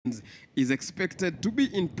is expected to be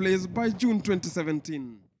in place by June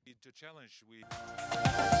 2017.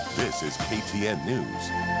 This is KTN News.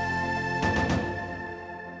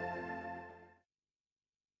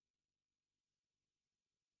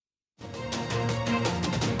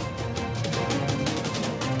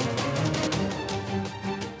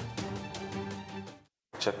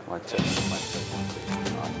 Check.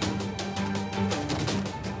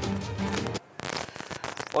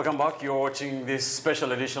 Welcome back. You're watching this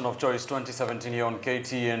special edition of Choice 2017 here on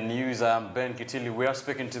KTN News. I'm Ben Kitili. We are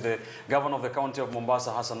speaking to the Governor of the County of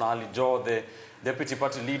Mombasa, Hassan Joho, the Deputy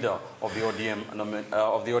Party Leader of the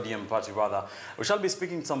ODM party, rather. We shall be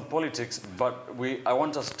speaking some politics, but I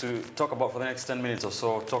want us to talk about, for the next 10 minutes or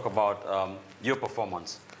so, talk about your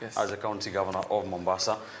performance as the County Governor of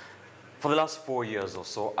Mombasa. For the last 4 years or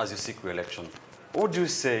so, as you seek re-election, what would you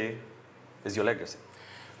say is your legacy?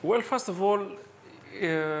 Well, first of all,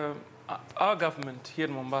 our government here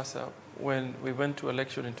in Mombasa, when we went to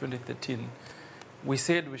election in 2013, we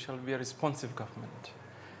said we shall be a responsive government.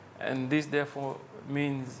 And this, therefore,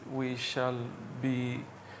 means we shall be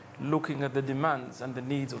looking at the demands and the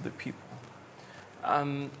needs of the people.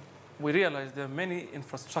 And we realized there are many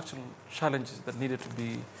infrastructural challenges that needed to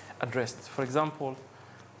be addressed. For example,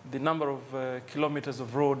 the number of kilometers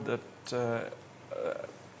of road that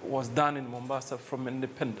was done in Mombasa from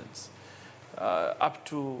independence up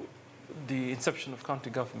to the inception of county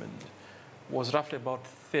government was roughly about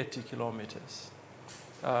 30 kilometers.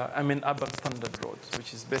 I mean urban standard roads,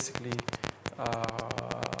 which is basically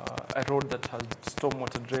a road that has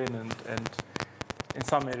stormwater drain and in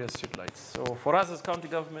some areas street lights. So for us as county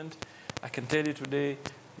government, I can tell you today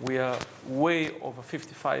we are way over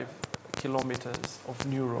 55 kilometers of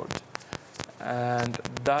new road, and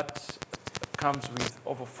that comes with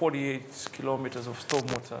over 48 kilometers of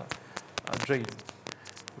stormwater drain.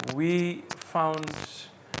 We found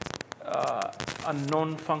a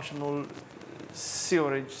non-functional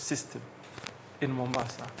sewerage system in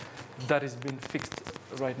Mombasa that is being fixed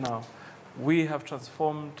right now. We have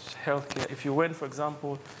transformed healthcare. If you went, for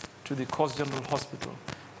example, to the Coast General Hospital,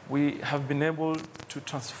 we have been able to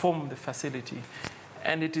transform the facility.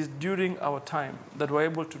 And it is during our time that we're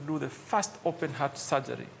able to do the first open heart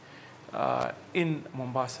surgery in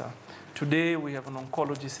Mombasa. Today we have an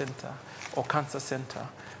oncology center or cancer center.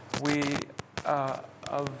 We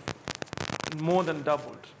have more than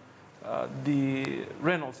doubled the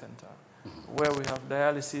renal center, where we have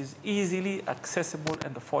dialysis easily accessible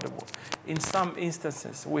and affordable. In some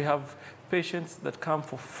instances, we have patients that come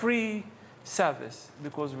for free service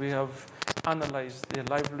because we have analyze their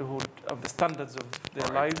livelihood, of the standards of their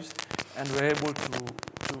lives, and we're able to,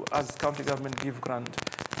 as county government, give grant.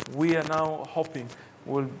 We are now hoping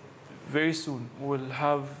very soon we'll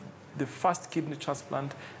have the first kidney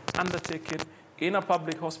transplant undertaken in a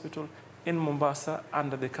public hospital in Mombasa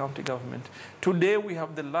under the county government. Today we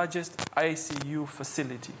have the largest ICU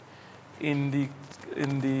facility in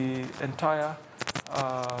the entire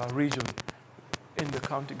region in the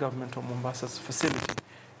county government of Mombasa's facility.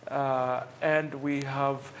 And we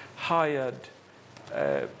have hired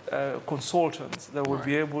consultants that will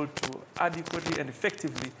be able to adequately and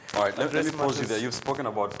effectively. All right, let me pause you there. You've spoken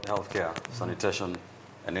about healthcare, sanitation,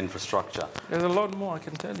 and infrastructure. There's a lot more I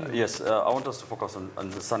can tell you. Yes, I want us to focus on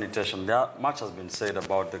the sanitation. Much has been said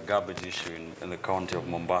about the garbage issue in the county of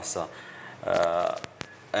Mombasa.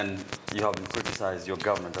 And you have been criticized, your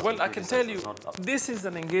government. Well, I can tell you, this is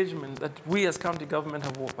an engagement that we as county government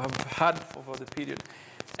have had over the period.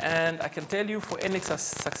 And I can tell you, for any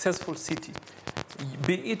successful city,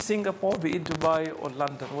 be it Singapore, be it Dubai or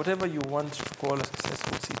London, whatever you want to call a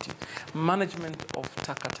successful city, management of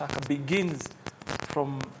taka begins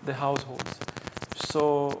from the households.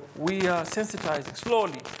 So we are sensitizing,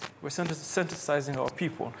 slowly, we're sensitizing our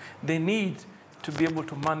people. They need to be able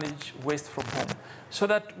to manage waste from home so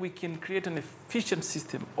that we can create an efficient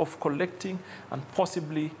system of collecting and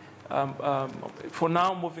possibly, for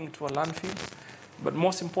now, moving to a landfill. But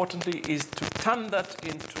most importantly is to turn that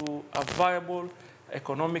into a viable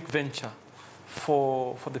economic venture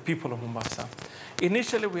for the people of Mombasa.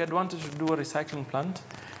 Initially, we had wanted to do a recycling plant.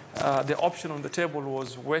 The option on the table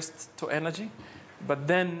was waste to energy, but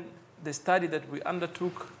then the study that we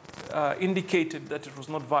undertook indicated that it was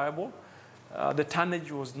not viable. The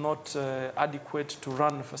tonnage was not adequate to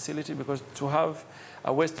run a facility, because to have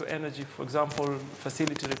a waste to energy, for example,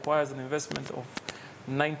 facility requires an investment of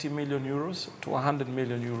 90 million euros to 100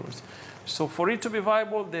 million euros. So for it to be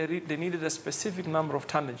viable, they needed a specific number of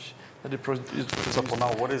tonnage that it produced. So for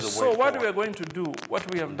now, what is the way So what forward? we are going to do,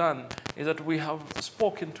 what we have done, is that we have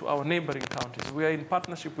spoken to our neighboring counties. We are in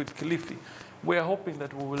partnership with Kilifi. We are hoping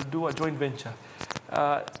that we will do a joint venture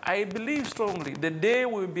I believe strongly the day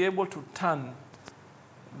we'll be able to turn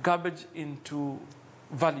garbage into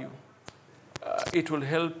value, it will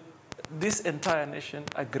help this entire nation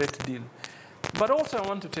a great deal. But also I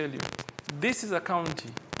want to tell you, this is a county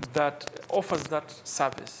that offers that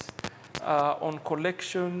service on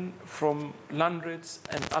collection from land rates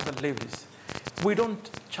and other levies. We don't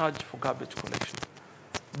charge for garbage collection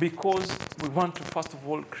because we want to, first of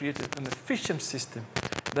all, create an efficient system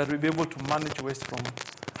that will be able to manage waste from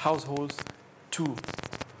households to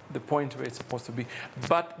the point where it's supposed to be.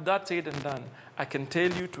 But that said and done, I can tell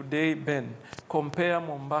you today, Ben, compare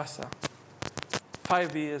Mombasa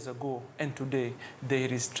 5 years ago and today,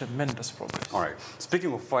 there is tremendous progress. All right.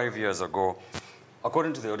 Speaking of 5 years ago,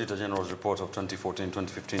 according to the Auditor General's report of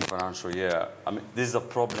 2014-2015 financial year, I mean, this is a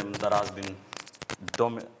problem that has been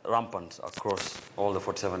rampant across all the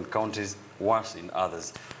 47 counties, worse in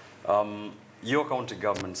others. Your county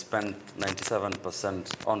government spent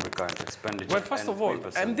 97% on recurrent expenditure. Well, first of all,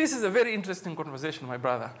 and this is a very interesting conversation, my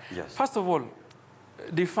brother. Yes. First of all,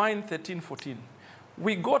 define 13-14.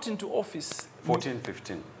 We got into office...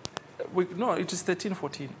 14-15. No, it is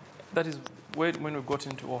 13-14. That is when we got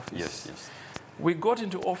into office. Yes, yes. We got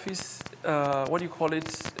into office,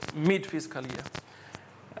 mid-fiscal year.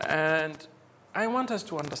 And I want us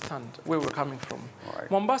to understand where we're coming from.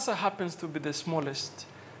 Right. Mombasa happens to be the smallest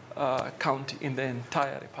county in the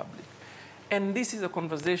entire republic. And this is a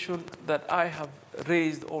conversation that I have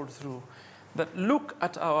raised all through, that look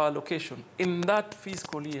at our allocation. In that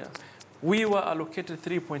fiscal year, we were allocated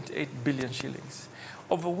 3.8 billion shillings,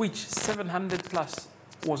 of which 700 plus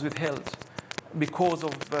was withheld because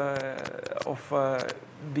of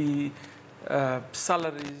the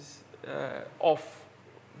salaries of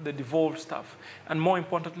the devolved staff, and more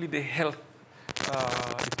importantly, the health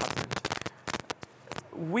department.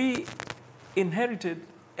 We inherited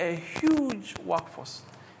a huge workforce,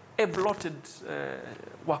 a bloated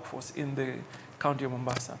workforce in the county of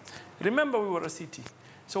Mombasa. Remember, we were a city.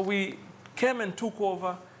 So we came and took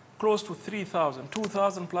over close to 3,000,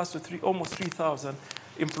 2,000 plus to almost 3,000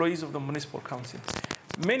 employees of the municipal council.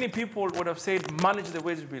 Many people would have said, manage the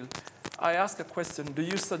wage bill. I ask a question, do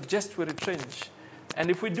you suggest we retrench? And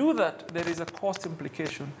if we do that, there is a cost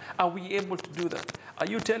implication. Are we able to do that? Are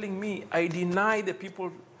you telling me I deny the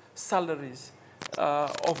people salaries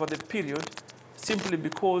over the period simply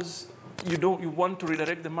because you want to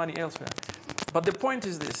redirect the money elsewhere? But the point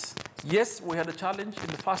is this. Yes, we had a challenge in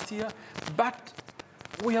the first year, but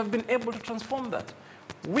we have been able to transform that.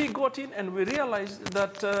 We got in and we realized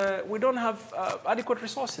that we don't have adequate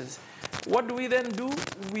resources. What do we then do?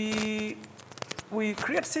 We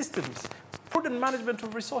create systems, prudent management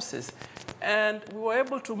of resources. And we were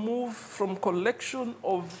able to move from collection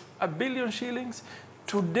of 1 billion shillings.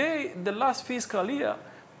 Today, the last fiscal year,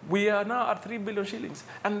 we are now at 3 billion shillings.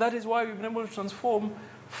 And that is why we've been able to transform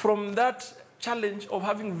from that challenge of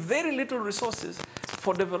having very little resources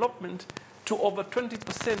for development to over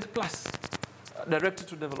 20% plus directed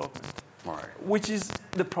to development, right, which is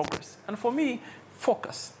the progress. And for me,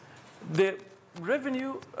 focus. The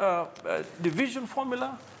revenue division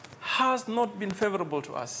formula has not been favorable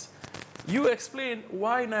to us. You explain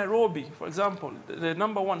why Nairobi, for example, the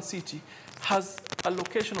 #1 city, has a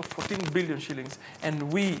allocation of 14 billion shillings,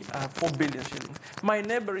 and we have 4 billion shillings. My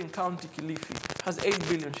neighboring county, Kilifi, has 8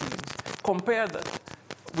 billion shillings. Compare that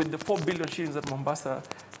with the 4 billion shillings that Mombasa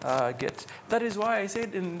gets. That is why I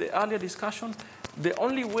said in the earlier discussion, the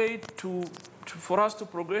only way for us to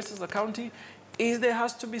progress as a county is there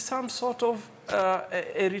has to be some sort of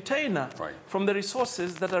a retainer from the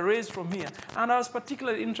resources that are raised from here. And I was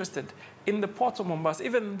particularly interested in the port of Mombasa.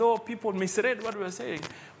 Even though people misread what we were saying,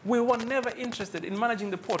 we were never interested in managing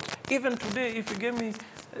the port. Even today, if you gave me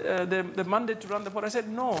the mandate to run the port, I said,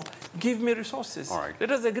 no, give me resources. Right.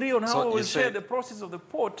 Let us agree on how we will share the process of the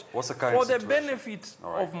port for the benefit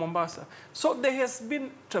of Mombasa. So there has been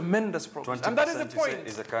tremendous progress. And that is the point.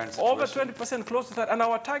 Is the current over 20%, close to that. And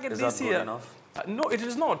our target this year... Is that good enough? No, it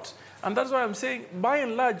is not. And that's why I'm saying, by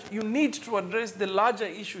and large, you need to address the larger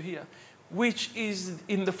issue here, which is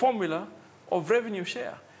in the formula of revenue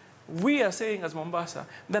share. We are saying as Mombasa,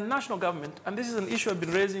 the national government, and this is an issue I've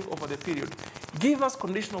been raising over the period, give us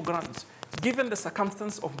conditional grants, given the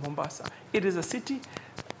circumstance of Mombasa. It is a city.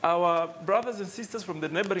 Our brothers and sisters from the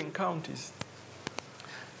neighboring counties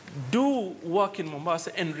do work in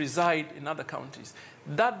Mombasa and reside in other counties.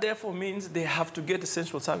 That therefore means they have to get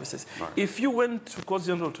essential services. Right. If you went to Coast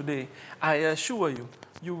General today, I assure you,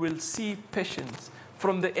 you will see patients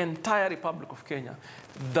from the entire Republic of Kenya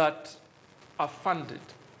that are funded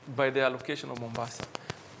by the allocation of Mombasa.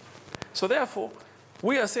 So therefore,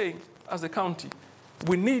 we are saying, as a county,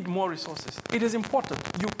 We need more resources. It is important.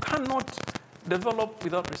 You cannot develop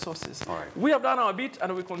without resources. All right. We have done our bit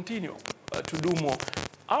and we continue to do more.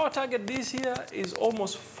 Our target this year is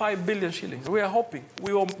almost 5 billion shillings. We are hoping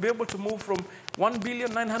we will be able to move from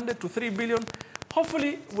 1,900,000,000 to 3 billion.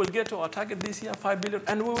 Hopefully, we'll get to our target this year, 5 billion,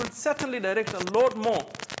 and we will certainly direct a lot more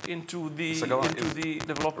into the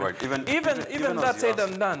development. Right. Even that said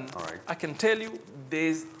and done, right, I can tell you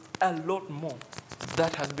there's a lot more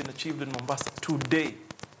that has been achieved in Mombasa today.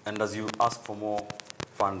 And as you ask for more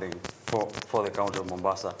funding for the county of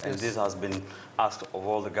Mombasa, and Yes. this has been asked of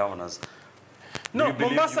all the governors. No,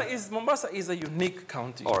 Mombasa is a unique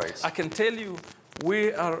county. All right. I can tell you,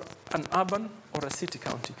 we are an urban or a city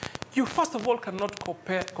county. You first of all cannot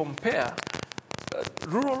compare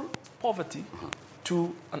rural poverty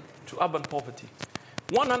to urban poverty.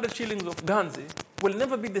 100 shillings of Ganze will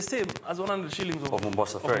never be the same as 100 shillings of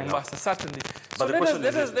Mombasa. Fair enough. Certainly. But So the question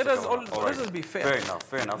let is, us be fair.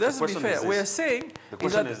 Fair enough. Let's be fair. We are saying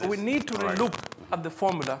is that we need to Right. relook at the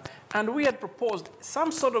formula, and we had proposed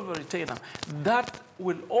some sort of a retainer that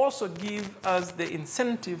will also give us the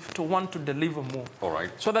incentive to want to deliver more. All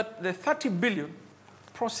right. So that the 30 billion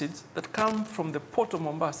proceeds that come from the port of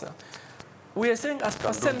Mombasa, we are saying as a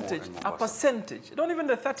percentage, not even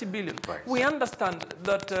the 30 billion. Right. We understand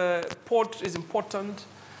that port is important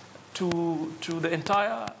to the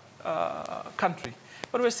entire country.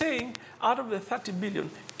 But we're saying out of the 30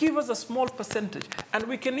 billion, give us a small percentage. And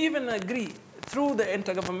we can even agree through the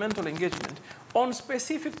intergovernmental engagement on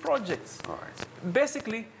specific projects. All right.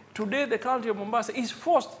 Basically, today the county of Mombasa is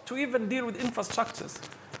forced to even deal with infrastructures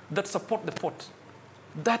that support the port.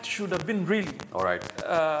 That should have been really All right.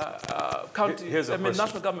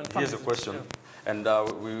 national government funding. Here's a question. Yeah. And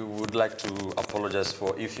we would like to apologize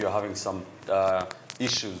for if you're having some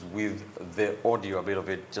issues with the audio, a bit of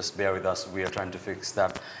it. Just bear with us. We are trying to fix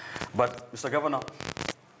that. But, Mr. Governor,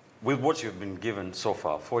 with what you've been given so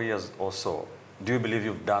far, 4 years or so, do you believe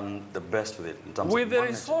you've done the best with it in terms with of the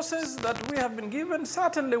managing? resources that we have been given?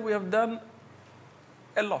 Certainly we have done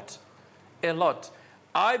a lot. A lot.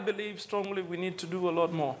 I believe strongly we need to do a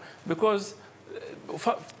lot more, because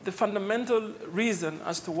the fundamental reason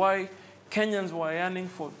as to why Kenyans were yearning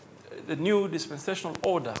for the new dispensational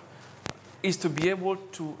order is to be able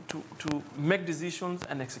to make decisions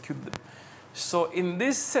and execute them. So in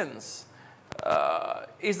this sense,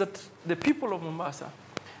 is that the people of Mombasa,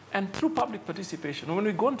 and through public participation, when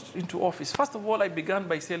we got into office, first of all, I began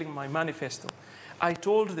by selling my manifesto. I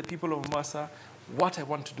told the people of Mombasa what I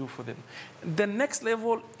want to do for them. The next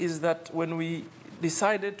level is that when we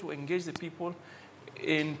decided to engage the people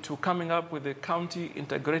into coming up with a county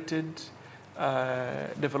integrated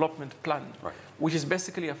development plan, right, which is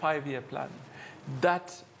basically a 5-year plan,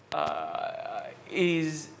 that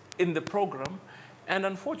is in the program. And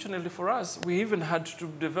unfortunately for us, we even had to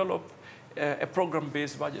develop a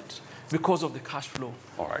program-based budget because of the cash flow.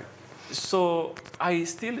 All right. So I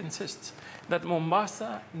still insist that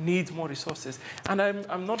Mombasa needs more resources. And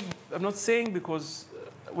I'm not saying because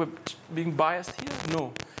we're being biased here.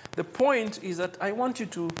 No. The point is that I want you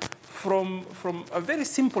to, from a very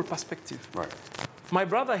simple perspective. Right. My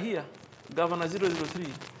brother here, Governor 003,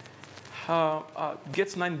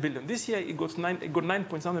 gets 9 billion. This year he got 9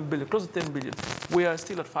 point something billion, close to 10 billion. We are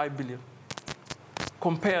still at 5 billion.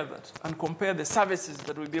 Compare that and compare the services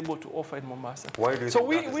that we'll be able to offer in Mombasa. Why do you so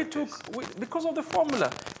think because of the formula,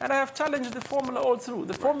 and I have challenged the formula all through.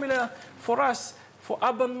 The formula for us, for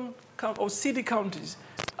urban or city counties,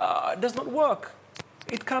 does not work.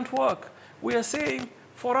 It can't work. We are saying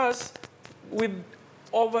for us, with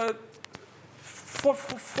over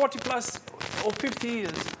 40 plus or 50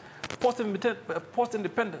 years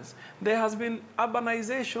post-independence, there has been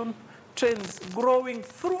urbanization trends growing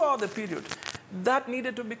throughout the period. That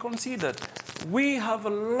needed to be considered. We have a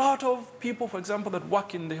lot of people, for example, that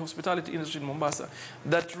work in the hospitality industry in Mombasa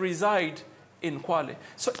that reside in Kwale.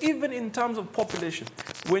 So even in terms of population,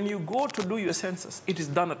 when you go to do your census, it is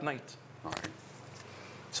done at night. All right.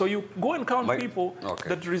 So you go and count people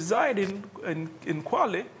that reside in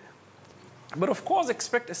Kwale, but of course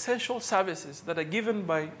expect essential services that are given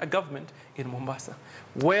by a government in Mombasa.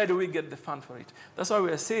 Where do we get the fund for it? That's why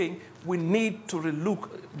we are saying we need to relook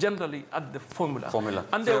generally at the formula.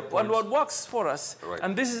 And what works for us, right,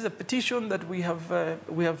 and this is a petition that we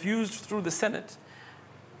have used through the Senate,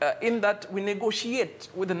 in that we negotiate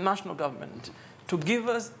with the national government to give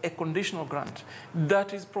us a conditional grant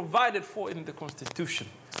that is provided for in the Constitution,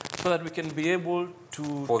 so that we can be able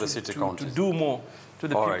to do more to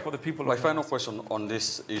the for the people. My final question on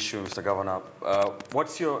this issue, Mr. Governor,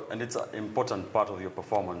 what's your, and it's an important part of your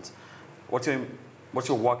performance, what's your what's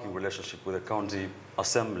your working relationship with the County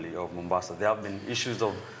Assembly of Mombasa? There have been issues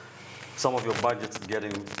of some of your budgets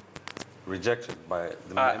getting rejected by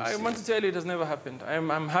the I MC. want to tell you it has never happened.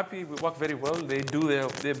 I'm happy. We work very well. They do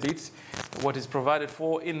their bit, what is provided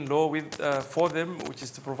for in law for them, which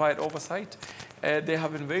is to provide oversight. They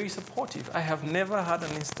have been very supportive. I have never had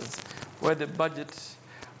an instance where the budget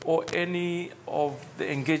or any of the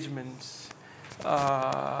engagements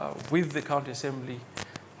with the County Assembly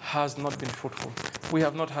has not been fruitful. We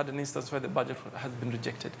have not had an instance where the budget has been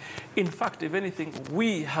rejected. In fact, if anything,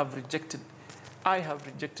 I have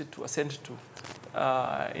rejected to assent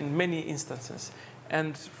to in many instances.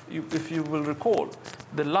 And if you will recall,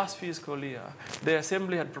 the last fiscal year, the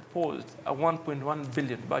Assembly had proposed a 1.1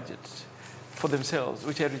 billion budget for themselves,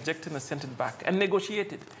 which I rejected and sent it back, and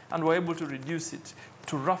negotiated, and were able to reduce it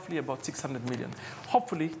to roughly about 600 million.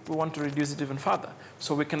 Hopefully, we want to reduce it even further,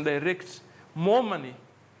 so we can direct more money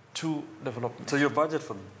to development. So your budget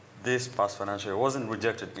for this past financial year wasn't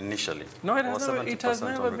rejected initially? No, it has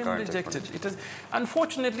never been rejected.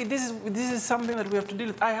 Unfortunately, this is something that we have to deal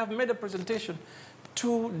with. I have made a presentation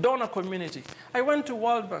to donor community. I went to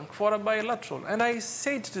World Bank for a bilateral, and I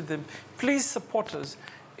said to them, please support us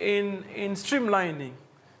in streamlining.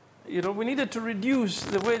 You know, we needed to reduce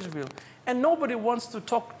the wage bill. And nobody wants to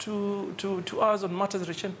talk to us on matters of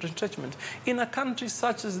retrenchment. In a country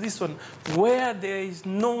such as this one, where there's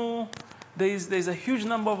a huge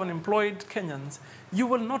number of unemployed Kenyans, you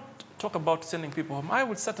will not talk about sending people home. I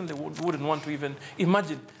would certainly wouldn't want to even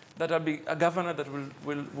imagine that I'll be a governor that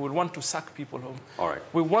will want to sack people home. All right.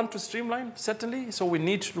 We want to streamline, certainly, so we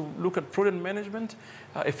need to look at prudent management,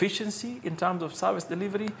 efficiency in terms of service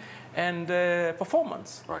delivery, and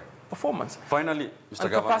performance. Right. Performance. Finally, Mr.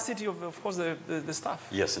 Governor. Capacity of course, the staff.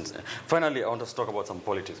 Yes. Finally, I want us to talk about some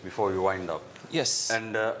politics before we wind up. Yes.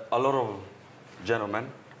 And a lot of gentlemen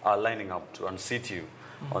are lining up to unseat you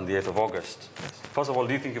on the 8th of August. Yes. First of all,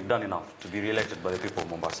 do you think you've done enough to be re-elected by the people of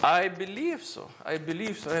Mombasa? I believe so. I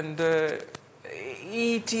believe so. And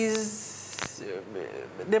it is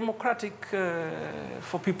democratic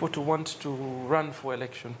for people to want to run for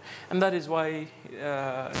election. And that is why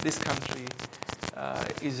this country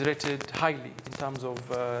is rated highly in terms of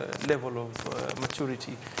level of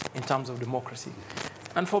maturity, in terms of democracy.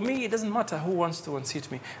 And for me, it doesn't matter who wants to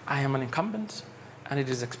unseat me. I am an incumbent, and it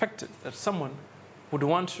is expected that someone would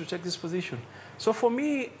want to take this position. So for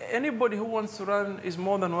me, anybody who wants to run is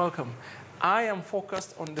more than welcome. I am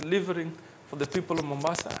focused on delivering for the people of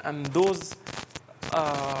Mombasa, and those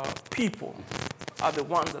people are the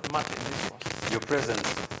ones that matter in this process. Your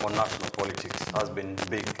presence on national politics has been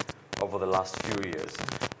big over the last few years.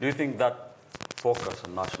 Do you think that focus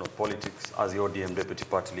on national politics as the ODM deputy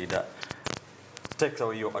party leader takes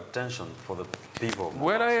away your attention for the people?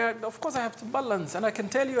 Well, of course I have to balance, and I can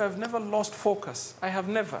tell you I've never lost focus. I have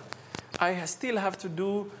never. I still have to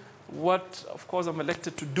do what, of course, I'm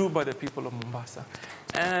elected to do by the people of Mombasa.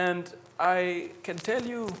 And I can tell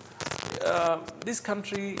you this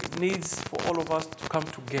country needs for all of us to come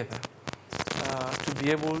together to be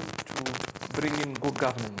able to bring in good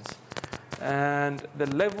governance. And the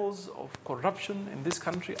levels of corruption in this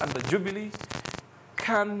country under Jubilee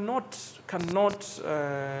cannot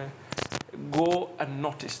go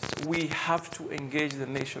unnoticed. We have to engage the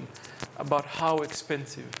nation about how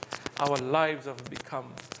expensive our lives have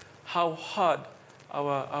become, how hard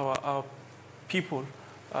our people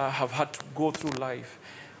have had to go through life,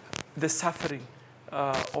 the suffering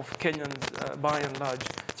of Kenyans by and large.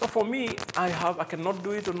 So for me, I cannot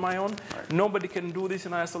do it on my own. Right. Nobody can do this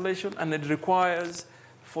in isolation, and it requires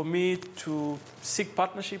for me to seek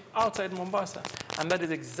partnership outside Mombasa. And that is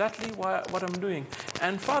exactly what I'm doing.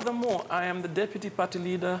 And furthermore, I am the deputy party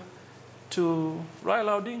leader to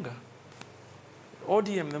Raila Odinga.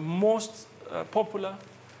 ODM, the most popular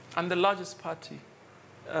and the largest party,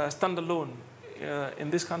 standalone in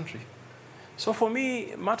this country. So for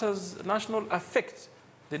me, matters national affect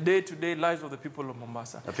the day-to-day lives of the people of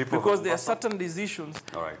Mombasa. Because there are certain decisions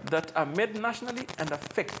that are made nationally and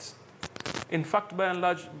affect. In fact, by and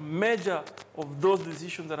large, major of those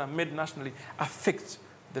decisions that are made nationally affect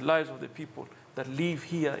the lives of the people that live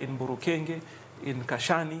here in Burukenge, in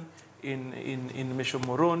Kashani, in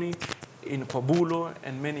Meshomoroni, in Kwabulo,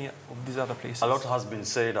 and many of these other places. A lot has been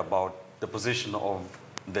said about the position of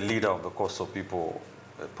the leader of the Coastal people,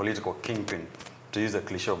 political kingpin, to use the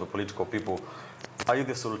cliche of the political people. Are you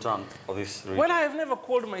the Sultan of this region? Well, I have never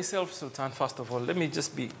called myself Sultan, first of all. Let me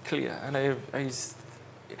just be clear. And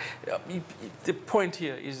the point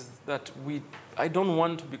here is that I don't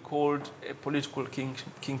want to be called a political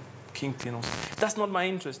kingpin. That's not my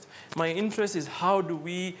interest. My interest is how do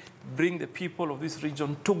we bring the people of this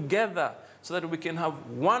region together so that we can have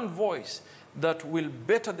one voice that will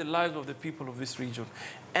better the lives of the people of this region,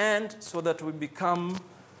 and so that we become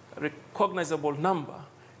a recognizable number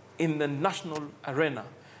in the national arena.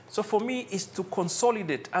 So for me, it's to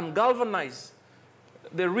consolidate and galvanize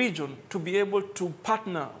the region to be able to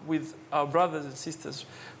partner with our brothers and sisters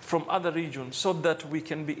from other regions so that we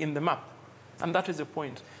can be in the map. And that is the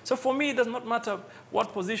point. So for me, it does not matter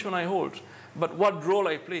what position I hold, but what role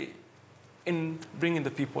I play in bringing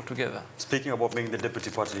the people together. Speaking about being the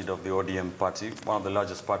deputy party leader of the ODM party, one of the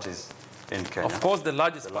largest parties in Kenya. Of course, the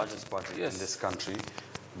largest party yes. in this country.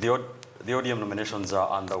 The ODM nominations are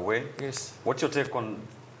underway. Yes. What's your take on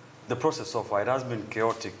the process so far? It has been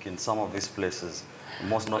chaotic in some of these places.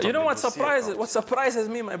 Most notably, you know what surprises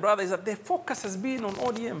me, my brother, is that the focus has been on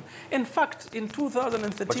ODM. In fact, in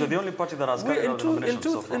 2013... But you're the only party that has carried out the nominations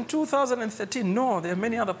so far. In 2013, no, there are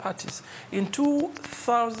many other parties. In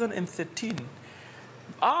 2013,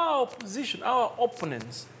 our opposition, our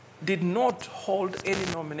opponents, did not hold any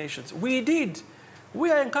nominations. We did. We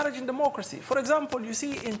are encouraging democracy. For example, you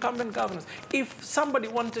see incumbent governors. If somebody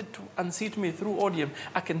wanted to unseat me through ODM,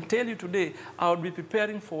 I can tell you today, I would be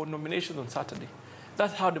preparing for nominations on Saturday.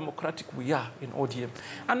 That's how democratic we are in ODM.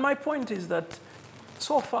 And my point is that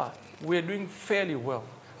so far, we're doing fairly well.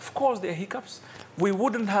 Of course, there are hiccups. We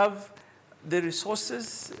wouldn't have the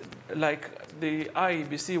resources like the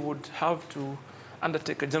IEBC would have to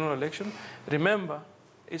undertake a general election. Remember,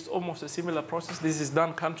 it's almost a similar process. This is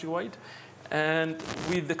done countrywide. And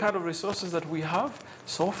with the kind of resources that we have,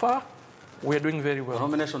 so far, we're doing very well. The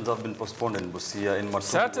nominations have been postponed in Busia, in Matugu.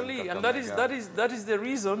 Certainly, and that is the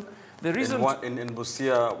reason. The reason in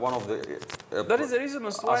Busia, one of the that is the reason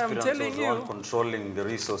as to why I'm telling you controlling the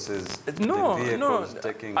resources. No, the vehicles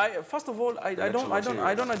taking. First of all, I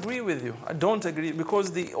don't agree with you. I don't agree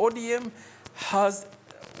because the ODM has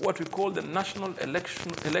what we call the National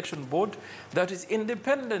Election Board that is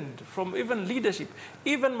independent from even leadership.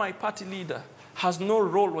 Even my party leader has no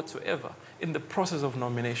role whatsoever in the process of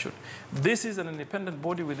nomination. This is an independent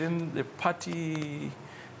body within the party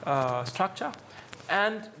structure,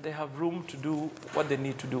 and they have room to do what they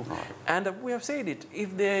need to do. Right. And we have said it,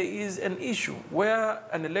 if there is an issue where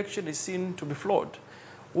an election is seen to be flawed,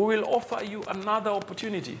 we will offer you another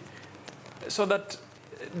opportunity so that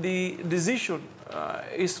the decision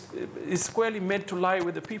is squarely made to lie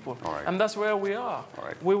with the people. Right. And that's where we are.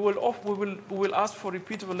 Right. We will ask for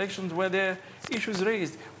repeat of elections where there are issues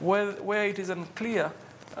raised, where it is unclear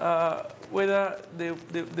whether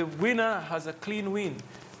the winner has a clean win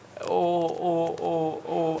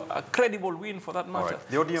or a credible win for that matter. Right.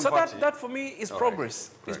 The ODM so party. that for me is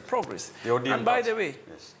progress. Right. Is progress. The ODM and by party. the way,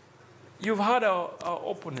 yes. You've heard our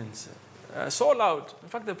opponents so loud. In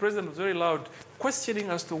fact, the president was very loud, questioning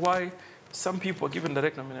as to why some people are given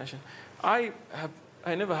direct nomination. I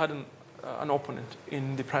never had an opponent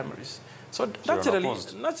in the primaries. So naturally,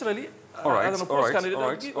 as an opposed candidate,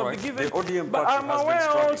 I'll be given. The ODM but party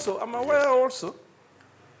I'm aware also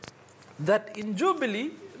that in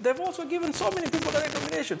Jubilee, they've also given so many people direct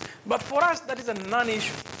nomination. But for us, that is a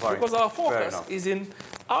non-issue because our focus is in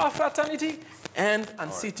our fraternity and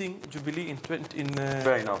unseating Jubilee in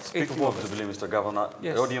Fair enough. Speaking of Jubilee, Mr. Governor,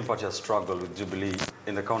 yes. The ODM party has struggled with Jubilee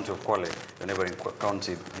in the county of Kwale, the neighboring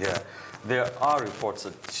county here. There are reports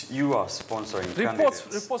that you are sponsoring candidates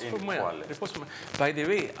in Kwale. Reports from By the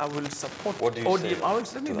way, I will support what do you ODM.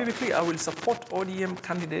 Say let me be clear. I will support ODM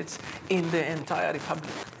candidates in the entire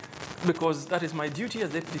republic because that is my duty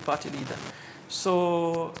as deputy party leader.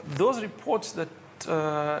 So those reports that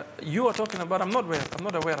you are talking about, I'm not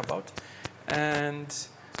aware about. And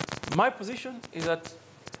my position is that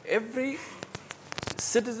every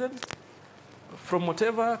citizen from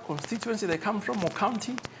whatever constituency they come from or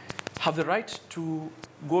county have the right to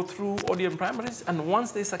go through ODM primaries. And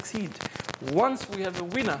once they succeed, once we have a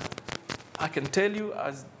winner, I can tell you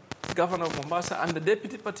as governor of Mombasa and the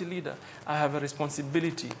deputy party leader, I have a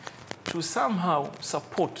responsibility to somehow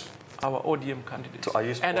support our ODM candidates. So are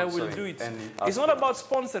you and I will do it. It's not about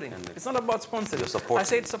sponsoring. It's not about sponsoring. I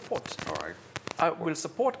said support. All right. I will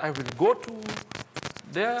support. I will go to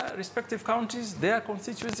their respective counties, their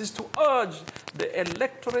constituencies to urge the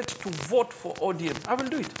electorate to vote for ODM. I will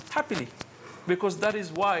do it happily because that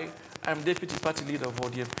is why I'm deputy party leader of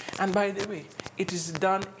ODM. And by the way, it is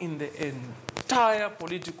done in the entire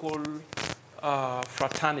political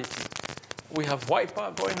fraternity. We have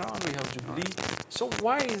Wiper going on, we have Jubilee. So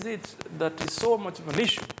why is it that it's so much of an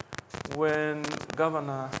issue when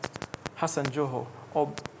Governor Hassan Joho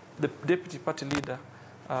or the deputy party leader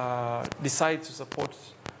decides to support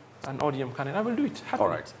an ODM candidate? I will do it happily.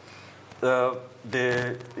 All right.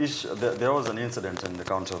 There was an incident in the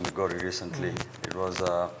county of Migori recently. It was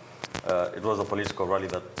it was a political rally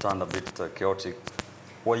that turned a bit chaotic.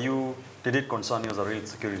 Did it concern you as a real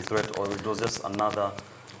security threat, or it was just another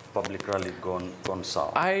public rally gone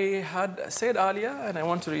sour? I had said earlier, and I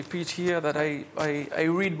want to repeat here, that I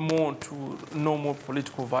read more to no more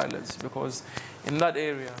political violence, because in that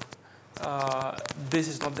area, this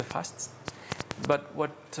is not the first. But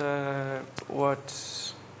what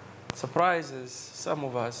surprises some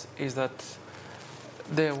of us is that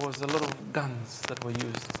there was a lot of guns that were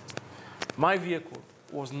used. My vehicle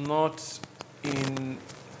was not in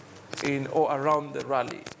or around the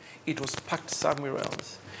rally. It was parked somewhere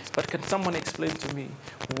else. But can someone explain to me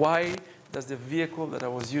why does the vehicle that I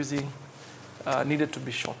was using needed to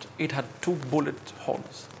be shot? It had 2 bullet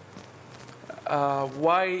holes.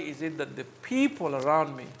 Why is it that the people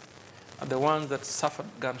around me are the ones that suffered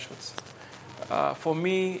gunshots? For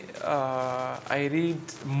me, I read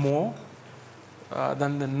more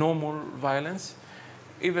than the normal violence,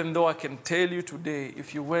 even though I can tell you today,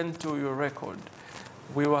 if you went to your record,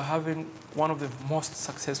 we were having one of the most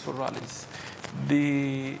successful rallies.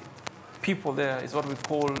 The people there is what we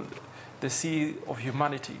call the sea of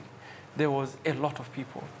humanity. There was a lot of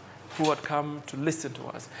people who had come to listen to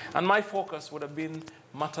us. And my focus would have been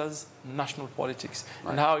matters national politics,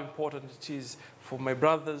 and how important it is for my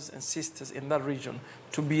brothers and sisters in that region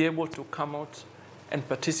to be able to come out and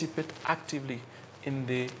participate actively in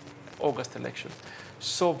the August election.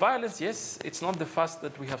 So violence, yes, it's not the first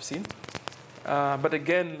that we have seen. But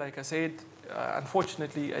again, like I said,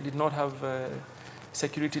 unfortunately, I did not have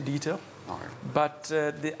security detail. But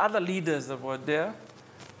the other leaders that were there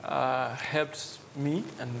helped me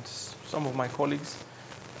and some of my colleagues.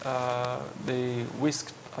 They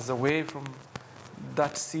whisked us away from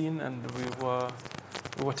that scene, and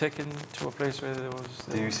we were taken to a place where there was...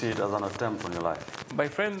 Do you see it as an attempt on your life? My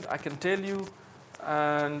friend, I can tell you,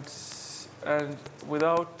 and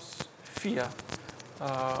without fear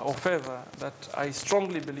or favor, that I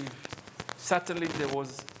strongly believe certainly there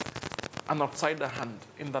was an outsider hand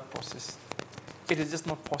in that process. It is just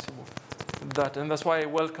not possible. And that's why I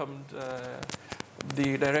welcomed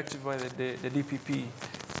the directive by the DPP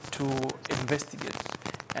to investigate,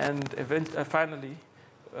 and finally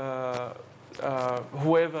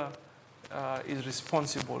whoever is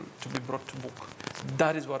responsible to be brought to book.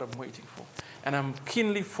 That is what I'm waiting for, and I'm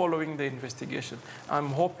keenly following the investigation. I'm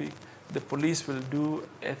hoping the police will do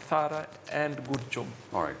a thorough and good job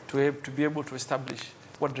to be able to establish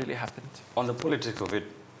what really happened. On the politics of it,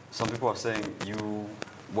 some people are saying you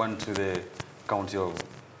went to the county of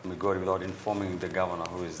Migori without informing the governor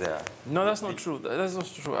who is there. No, that's not true. That's not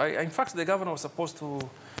true. In fact, the governor was supposed to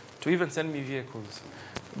even send me vehicles.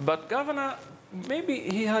 But governor, maybe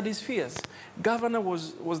he had his fears. Governor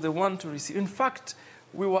was the one to receive. In fact,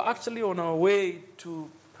 we were actually on our way to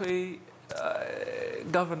pay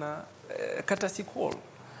Governor courtesy call.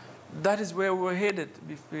 That is where we were headed.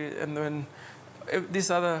 And when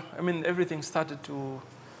everything started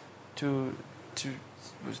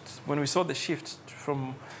when we saw the shift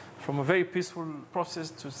from a very peaceful process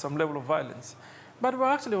to some level of violence. But we're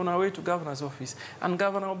actually on our way to governor's office. And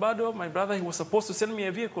Governor Obado, my brother, he was supposed to send me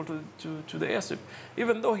a vehicle to the airstrip,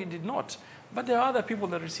 even though he did not. But there are other people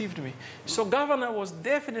that received me. So governor was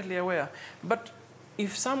definitely aware. But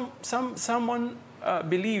if someone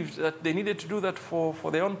believed that they needed to do that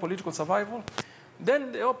for their own political survival,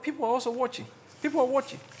 then people are also watching. People are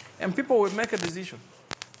watching. And people will make a decision.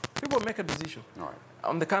 People will make a decision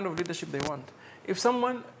on the kind of leadership they want. If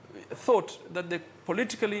someone thought that they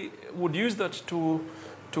politically would use that to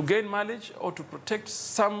gain mileage or to protect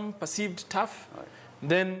some perceived turf,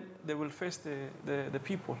 then they will face the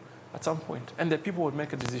people at some point, and the people will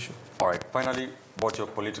make a decision. All right, finally, about your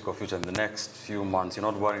political future in the next few months. You're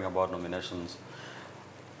not worrying about nominations.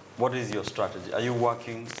 What is your strategy? Are you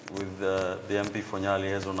working with the MP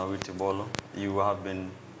Fonyali, Hezron Awiti Bolo? You have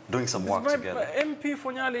been doing some work together. MP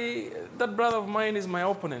Fonyali, that brother of mine, is my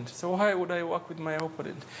opponent. So why would I work with my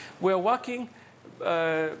opponent? We're working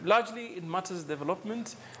largely in matters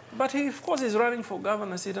development, but he, of course, is running for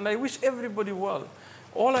governor seat, and I wish everybody well.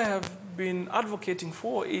 All I have been advocating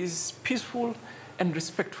for is peaceful and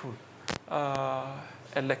respectful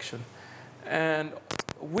election. And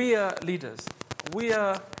we are leaders. We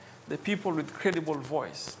are the people with credible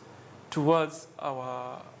voice towards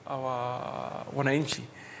our wananchi.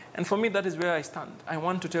 And for me, that is where I stand. I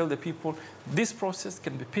want to tell the people this process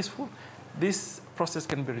can be peaceful, this process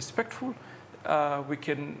can be respectful, we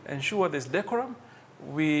can ensure there's decorum,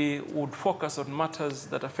 we would focus on matters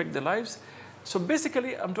that affect the lives. So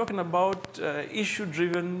basically, I'm talking about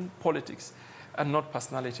issue-driven politics and not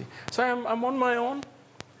personality. So I'm on my own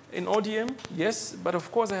in ODM, yes, but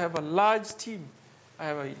of course I have a large team I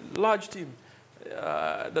have a large team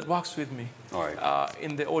that works with me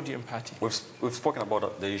in the ODM party. We've spoken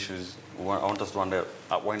about the issues. I want us to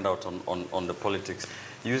wind out on the politics.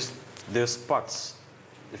 There's parts,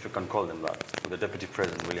 if you can call them that, with the Deputy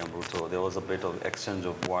President, William Ruto. There was a bit of exchange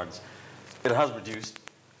of words. It has reduced.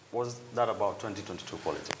 Was that about 2022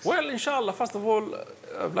 politics? Well, inshallah, first of all,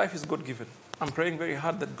 life is God-given. I'm praying very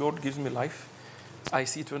hard that God gives me life. I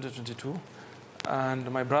see 2022.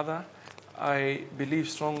 And my brother, I believe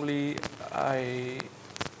strongly I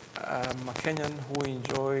am a Kenyan who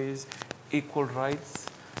enjoys equal rights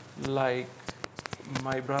like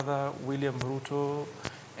my brother William Ruto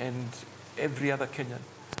and every other Kenyan.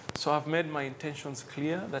 So I've made my intentions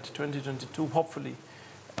clear that 2022, hopefully,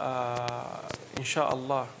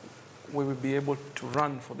 inshallah, we will be able to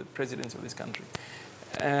run for the presidency of this country.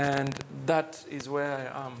 And that is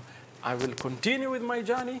where I am. I will continue with my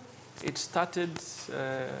journey. It started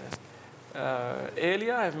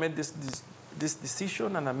earlier. I've made this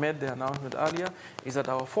decision, and I made the announcement earlier, is that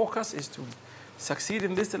our focus is to succeed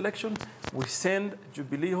in this election. We send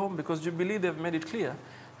Jubilee home, because Jubilee, they've made it clear,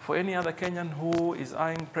 for any other Kenyan who is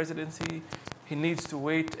eyeing presidency, he needs to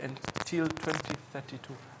wait until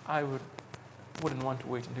 2032. I wouldn't want to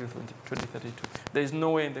wait until 2032. There is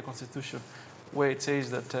no way in the Constitution where it says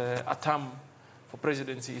that a term for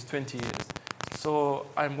presidency is 20 years. So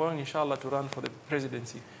I'm going, inshallah, to run for the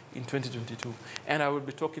presidency in 2022. And I will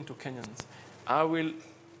be talking to Kenyans. I will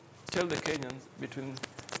tell the Kenyans between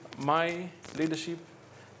my leadership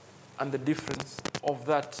and the difference of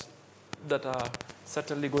that are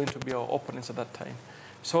certainly going to be our opponents at that time.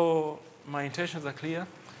 So my intentions are clear.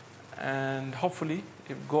 And hopefully,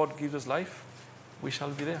 if God gives us life, we shall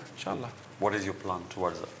be there, inshallah. What is your plan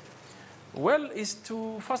towards that? Well, is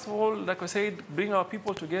to, first of all, like I said, bring our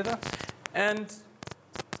people together. And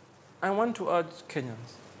I want to urge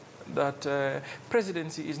Kenyans that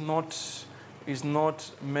presidency is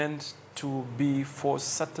not meant to be for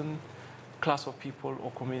certain class of people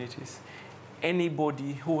or communities.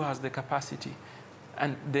 Anybody who has the capacity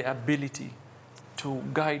and the ability to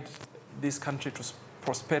guide this country to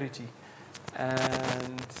prosperity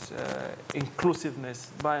and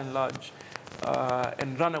inclusiveness by and large,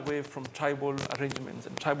 and run away from tribal arrangements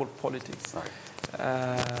and tribal politics,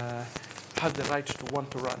 has the right to want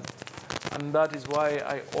to run. And that is why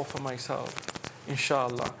I offer myself,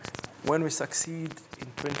 inshallah, when we succeed in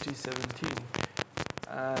 2017.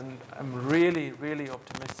 And I'm really, really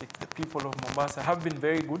optimistic. The people of Mombasa have been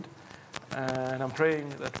very good. And I'm praying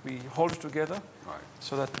that we hold together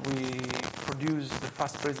so that we produce the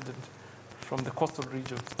first president from the coastal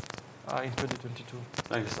region in 2022.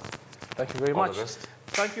 Thank you, sir. Thank you very much. All the best.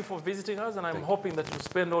 Thank you for visiting us, and I'm hoping that you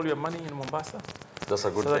spend all your money in Mombasa. That's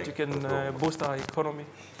a good so thing. So that you can boost our economy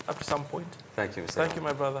up to some point. Thank you, Mr. Thank you,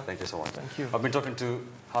 my brother. Thank you so much. Thank you. I've been talking to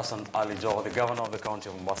Hassan Joho, the governor of the county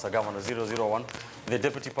of Mombasa, Governor 001, the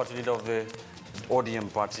deputy party leader of the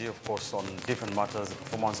ODM party, of course, on different matters, the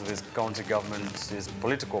performance of his county government, his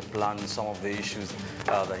political plans, some of the issues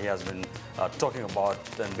that he has been talking about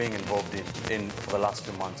and being involved in for the last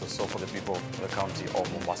few months or so for the people of the county of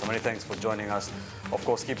Mombasa. Many thanks for joining us. Of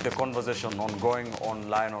course, keep the conversation ongoing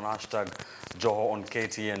online on #Joho on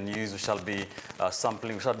KTN News. We shall be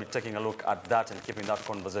sampling, we shall be taking a look at that and keeping that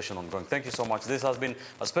conversation ongoing. Thank you so much. This has been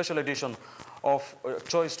a special edition of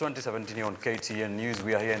Choice 2017 on KTN News.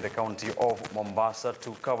 We are here in the county of Mombasa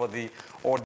to cover the